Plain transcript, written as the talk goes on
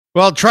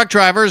Well, truck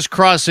drivers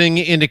crossing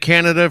into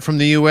Canada from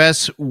the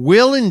U.S.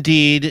 will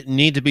indeed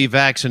need to be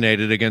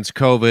vaccinated against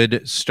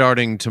COVID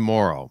starting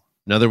tomorrow.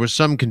 Now, there was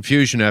some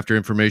confusion after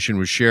information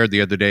was shared the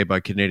other day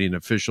by Canadian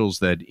officials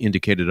that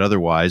indicated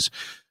otherwise.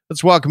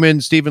 Let's welcome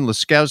in Stephen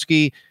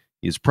Laskowski.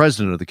 He is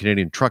president of the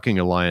Canadian Trucking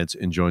Alliance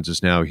and joins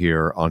us now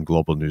here on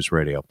Global News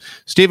Radio.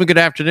 Stephen, good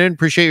afternoon.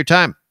 Appreciate your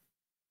time.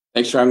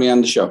 Thanks for having me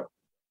on the show.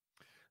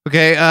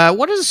 Okay,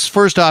 what has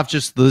first off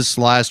just this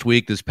last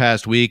week, this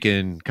past week,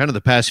 and kind of the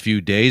past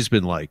few days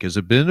been like? Has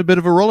it been a bit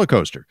of a roller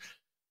coaster?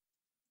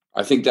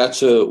 I think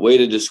that's a way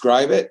to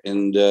describe it,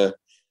 and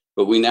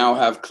but we now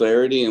have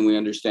clarity and we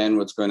understand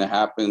what's going to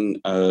happen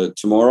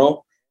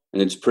tomorrow,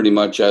 and it's pretty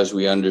much as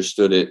we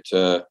understood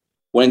it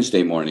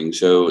Wednesday morning.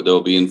 So there'll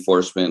be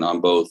enforcement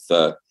on both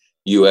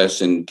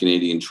U.S. and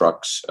Canadian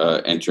trucks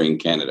entering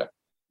Canada.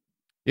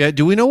 Yeah,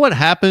 do we know what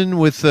happened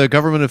with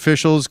government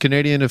officials,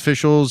 Canadian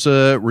officials,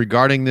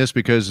 regarding this?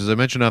 Because as I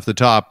mentioned off the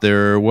top,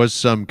 there was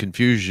some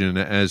confusion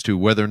as to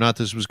whether or not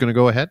this was going to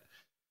go ahead.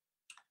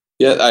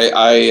 Yeah,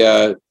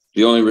 I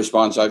the only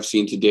response I've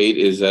seen to date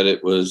is that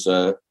it was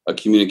a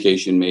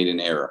communication made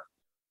in error.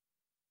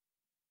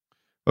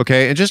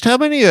 Okay, and just how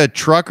many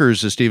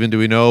truckers, Stephen, do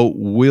we know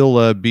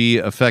will be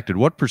affected?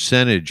 What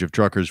percentage of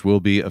truckers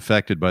will be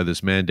affected by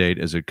this mandate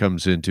as it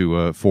comes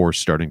into force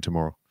starting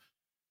tomorrow?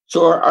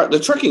 So the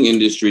trucking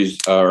industry's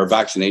our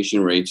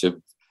vaccination rates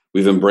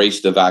we've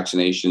embraced the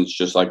vaccinations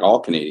just like all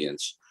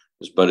Canadians,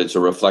 but it's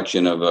a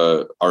reflection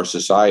of our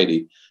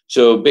society.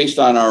 So based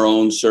on our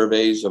own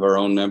surveys of our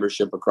own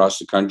membership across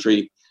the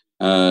country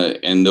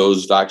and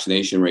those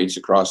vaccination rates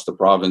across the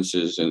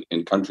provinces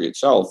and country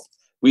itself,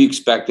 we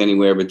expect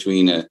anywhere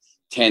between a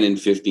 10 and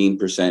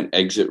 15%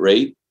 exit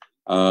rate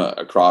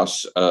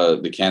across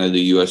the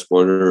Canada-US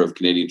border of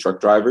Canadian truck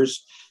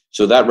drivers.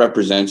 So that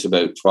represents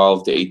about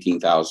 12 to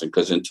 18,000,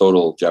 because in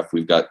total, Jeff,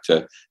 we've got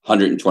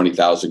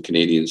 120,000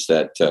 Canadians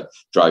that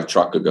drive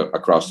truck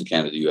across the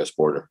Canada-US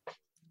border.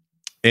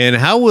 And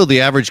how will the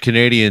average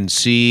Canadian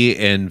see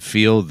and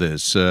feel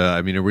this?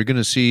 I mean, are we going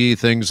to see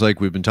things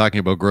like we've been talking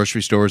about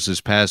grocery stores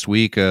this past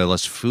week,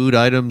 less food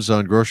items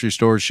on grocery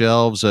store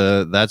shelves,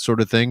 that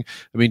sort of thing?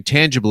 I mean,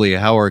 tangibly,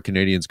 how are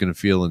Canadians going to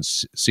feel and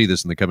see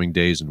this in the coming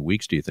days and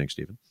weeks, do you think,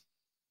 Stephen?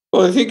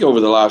 Well, I think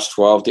over the last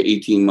 12 to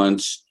 18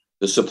 months,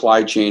 the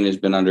supply chain has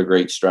been under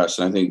great stress.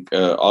 And I think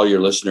all your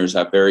listeners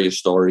have various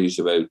stories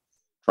about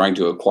trying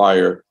to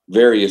acquire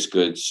various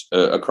goods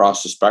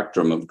across the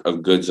spectrum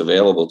of goods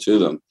available to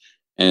them.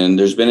 And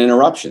there's been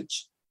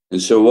interruptions.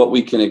 And so what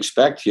we can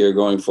expect here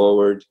going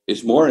forward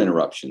is more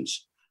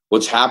interruptions.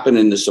 What's happened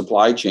in the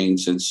supply chain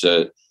since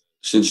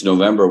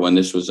November when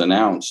this was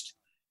announced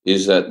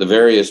is that the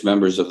various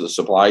members of the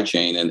supply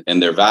chain,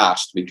 and they're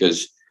vast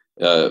because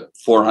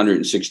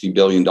 $460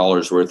 billion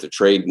worth of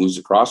trade moves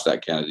across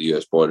that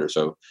Canada-US border.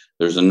 So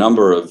there's a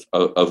number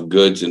of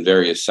goods in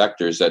various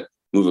sectors that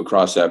move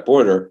across that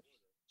border.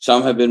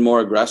 Some have been more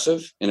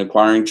aggressive in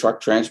acquiring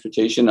truck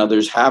transportation,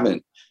 others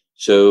haven't.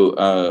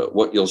 So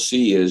what you'll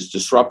see is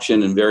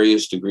disruption in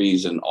various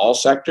degrees in all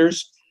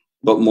sectors,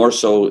 but more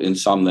so in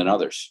some than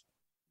others.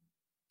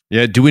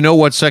 Yeah. Do we know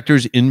what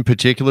sectors in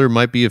particular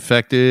might be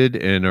affected,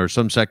 and are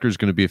some sectors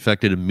going to be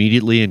affected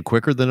immediately and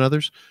quicker than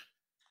others?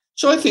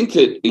 So I think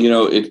that,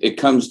 it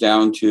comes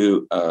down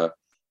to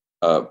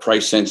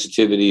price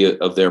sensitivity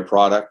of their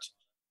product.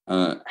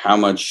 How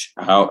much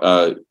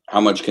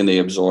can they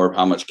absorb?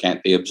 How much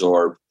can't they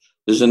absorb?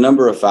 There's a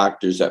number of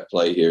factors at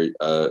play here,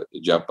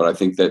 Jeff. But I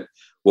think that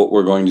what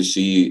we're going to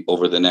see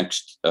over the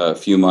next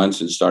few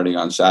months and starting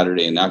on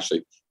Saturday, and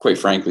actually, quite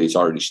frankly, it's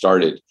already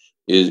started,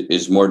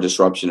 is more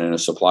disruption in a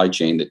supply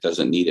chain that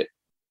doesn't need it.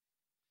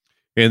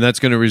 And that's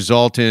going to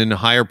result in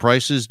higher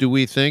prices, do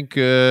we think?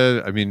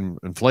 I mean,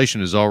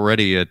 inflation is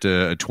already at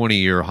a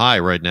 20-year high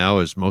right now,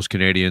 as most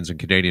Canadians and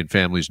Canadian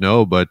families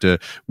know. But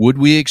would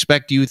we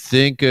expect, do you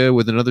think,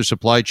 with another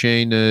supply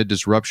chain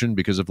disruption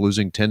because of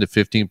losing 10 to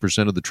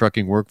 15% of the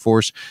trucking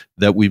workforce,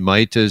 that we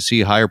might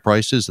see higher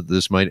prices, that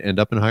this might end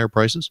up in higher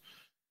prices?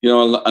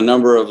 A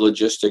number of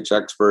logistics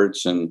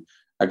experts and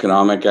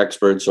economic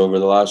experts over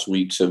the last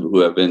weeks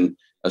who have been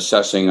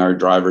assessing our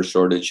driver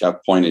shortage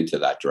have pointed to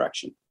that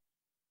direction.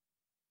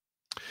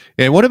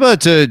 And what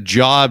about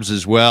jobs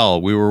as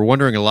well? We were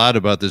wondering a lot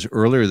about this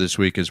earlier this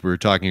week as we were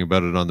talking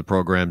about it on the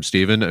program,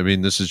 Stephen. I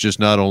mean, this is just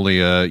not only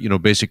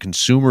basic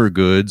consumer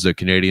goods that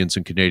Canadians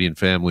and Canadian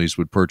families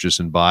would purchase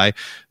and buy,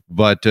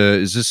 but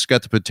is this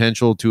got the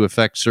potential to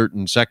affect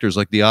certain sectors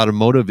like the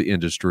automotive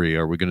industry?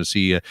 Are we going to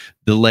see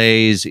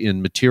delays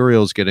in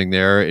materials getting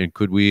there, and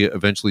could we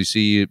eventually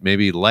see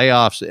maybe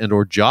layoffs and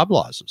or job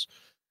losses?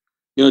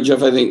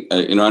 Jeff, I think,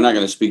 I'm not going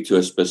to speak to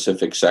a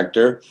specific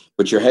sector,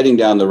 but you're heading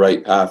down the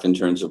right path in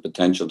terms of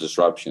potential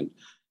disruption.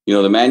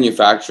 The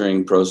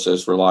manufacturing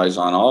process relies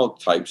on all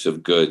types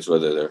of goods,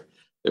 whether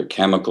they're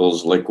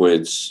chemicals,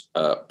 liquids,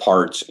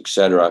 parts, et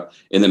cetera,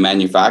 in the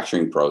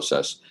manufacturing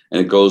process.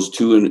 And it goes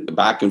to and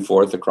back and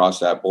forth across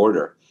that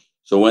border.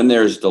 So when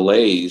there's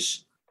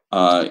delays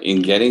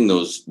in getting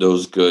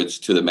those goods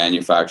to the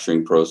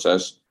manufacturing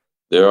process,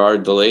 there are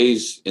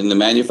delays in the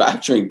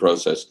manufacturing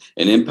process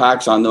and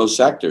impacts on those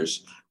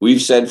sectors.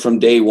 We've said from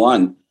day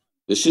one,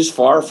 this is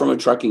far from a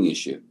trucking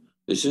issue.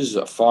 This is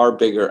a far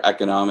bigger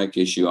economic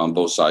issue on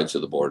both sides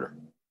of the border.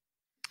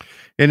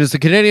 And is the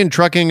Canadian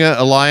Trucking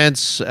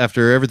Alliance,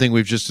 after everything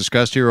we've just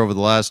discussed here over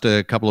the last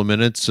couple of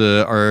minutes,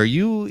 are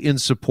you in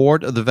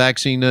support of the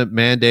vaccine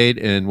mandate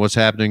and what's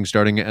happening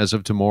starting as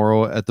of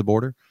tomorrow at the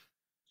border?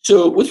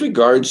 So with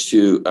regards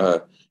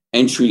to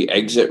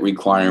entry-exit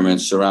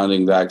requirements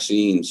surrounding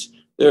vaccines,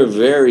 there are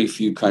very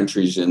few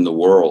countries in the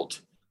world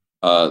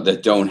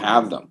that don't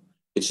have them.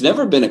 It's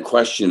never been a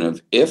question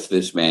of if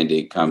this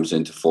mandate comes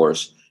into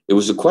force. It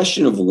was a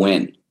question of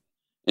when.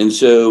 And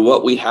so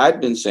what we had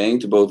been saying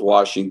to both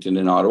Washington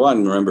and Ottawa,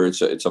 and remember,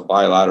 it's a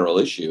bilateral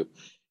issue,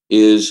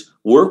 is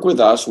work with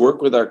us,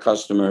 work with our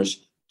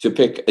customers to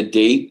pick a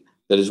date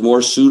that is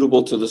more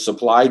suitable to the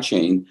supply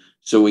chain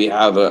so we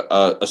have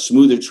a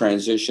smoother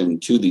transition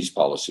to these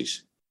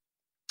policies.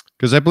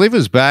 Because I believe it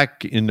was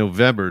back in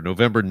November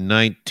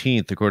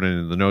 19th, according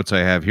to the notes I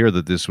have here,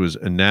 that this was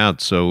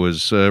announced. So it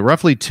was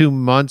roughly 2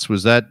 months.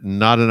 Was that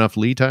not enough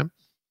lead time?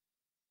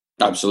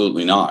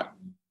 Absolutely not.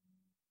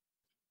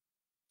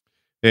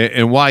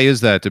 And why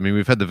is that? I mean,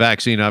 we've had the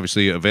vaccine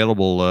obviously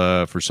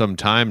available for some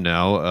time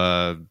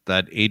now.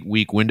 That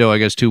 8-week window, I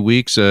guess 2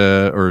 weeks,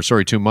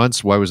 2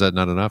 months. Why was that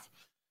not enough?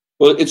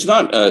 Well, it's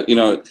not,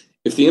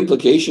 if the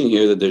implication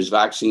here that there's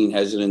vaccine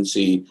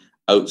hesitancy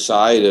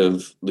outside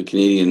of the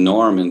Canadian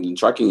norm in the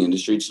trucking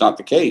industry, it's not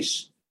the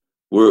case.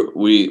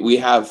 We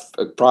have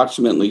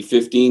approximately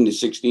 15 to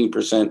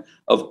 16%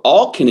 of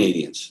all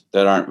Canadians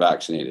that aren't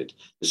vaccinated.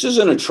 This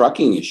isn't a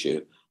trucking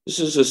issue. This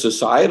is a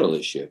societal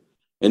issue.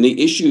 And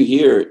the issue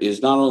here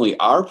is not only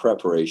our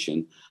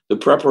preparation, the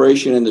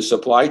preparation in the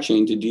supply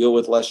chain to deal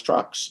with less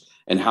trucks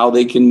and how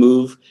they can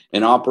move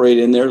and operate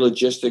in their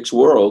logistics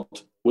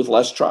world with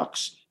less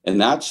trucks. And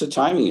that's a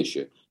timing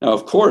issue. Now,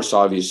 of course,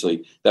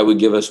 obviously, that would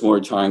give us more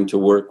time to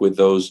work with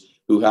those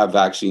who have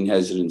vaccine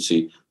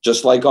hesitancy,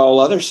 just like all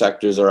other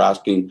sectors are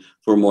asking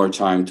for more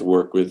time to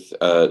work with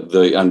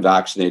the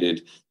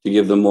unvaccinated to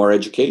give them more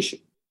education.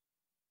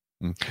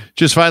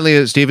 Just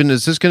finally, Stephen,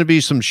 is this going to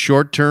be some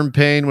short-term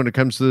pain when it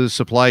comes to the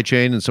supply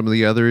chain and some of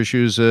the other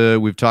issues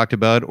we've talked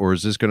about, or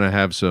is this going to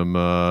have some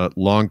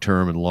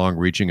long-term and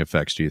long-reaching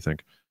effects, do you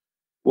think?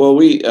 Well,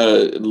 we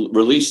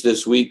released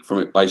this week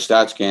by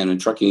StatsCan and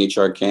Trucking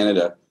HR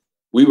Canada,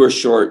 we were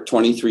short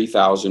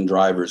 23,000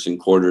 drivers in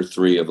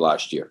Q3 of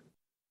last year.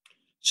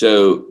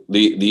 So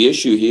the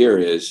issue here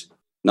is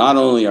not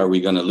only are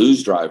we going to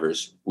lose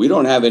drivers, we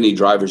don't have any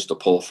drivers to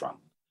pull from.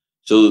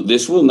 So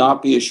this will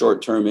not be a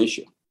short-term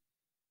issue.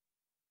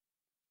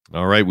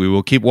 All right. We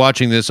will keep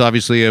watching this,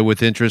 obviously,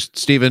 with interest.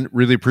 Stephen,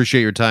 really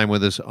appreciate your time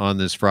with us on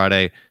this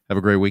Friday. Have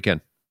a great weekend.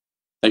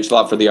 Thanks a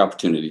lot for the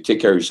opportunity. Take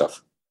care of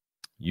yourself.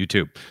 You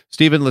too.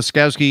 Stephen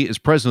Laskowski is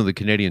president of the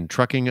Canadian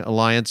Trucking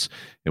Alliance.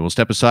 And we'll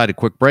step aside a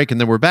quick break, and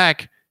then we're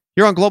back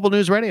here on Global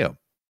News Radio.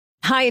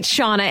 Hi, it's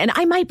Shauna, and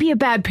I might be a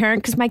bad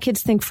parent because my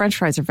kids think French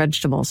fries are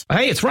vegetables.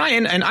 Hey, it's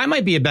Ryan, and I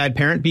might be a bad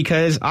parent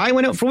because I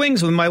went out for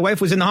wings when my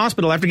wife was in the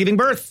hospital after giving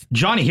birth.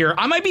 Johnny here.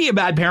 I might be a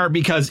bad parent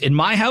because in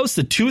my house,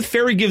 the tooth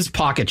fairy gives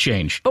pocket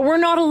change. But we're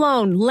not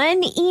alone.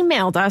 Len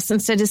emailed us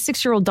and said his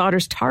 6-year-old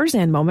daughter's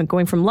Tarzan moment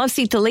going from love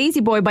seat to lazy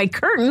boy by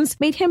curtains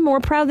made him more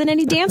proud than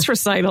any dance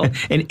recital.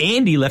 And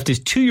Andy left his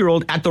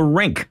 2-year-old at the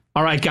rink.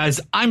 All right, guys,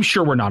 I'm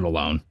sure we're not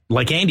alone.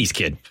 Like Andy's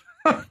kid.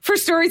 For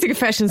stories and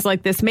confessions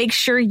like this, make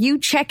sure you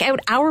check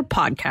out our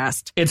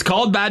podcast. It's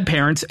called Bad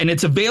Parents, and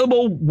it's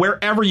available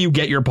wherever you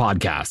get your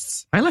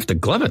podcasts. I left a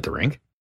glove at the rink.